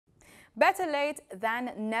Better late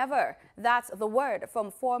than never. That's the word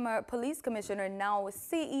from former police commissioner, now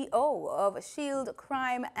CEO of Shield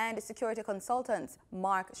Crime and Security Consultants,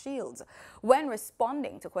 Mark Shields, when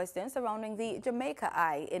responding to questions surrounding the Jamaica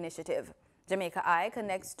Eye initiative. Jamaica Eye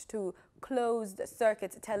connects to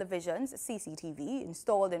closed-circuit televisions, CCTV,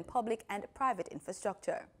 installed in public and private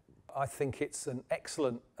infrastructure. I think it's an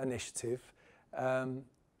excellent initiative.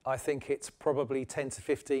 I think it's probably 10 to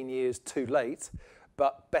 15 years too late,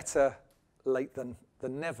 but better late than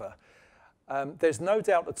never. There's no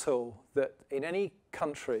doubt at all that in any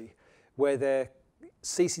country where their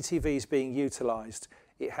CCTV is being utilised,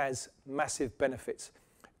 it has massive benefits.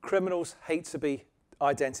 Criminals hate to be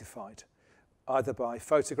identified, either by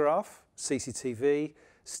photograph, CCTV,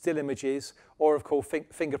 still images, or of course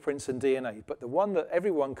fingerprints and DNA. But the one that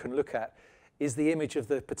everyone can look at is the image of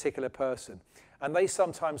the particular person. And they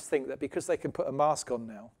sometimes think that because they can put a mask on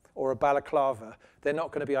now, or a balaclava, they're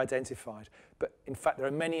not going to be identified. But in fact, there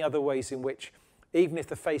are many other ways in which, even if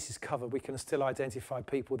the face is covered, we can still identify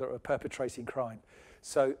people that are perpetrating crime.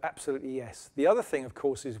 So absolutely yes. The other thing, of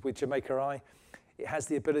course, is with Jamaica Eye, it has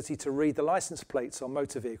the ability to read the license plates on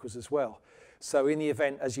motor vehicles as well. So in the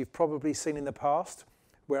event, as you've probably seen in the past,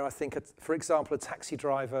 where I think, for example, a taxi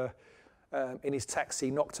driver in his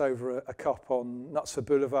taxi knocked over a cop on Knutsford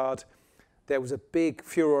Boulevard, there was a big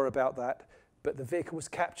furor about that, but the vehicle was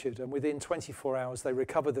captured, and within 24 hours they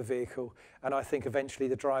recovered the vehicle, and I think eventually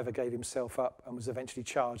the driver gave himself up and was eventually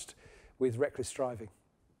charged with reckless driving.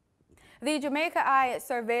 The Jamaica Eye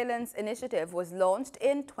Surveillance Initiative was launched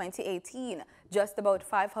in 2018. Just about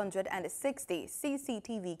 560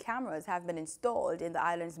 CCTV cameras have been installed in the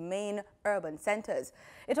island's main urban centers.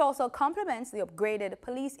 It also complements the upgraded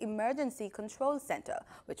Police Emergency Control Center,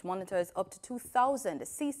 which monitors up to 2,000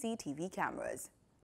 CCTV cameras.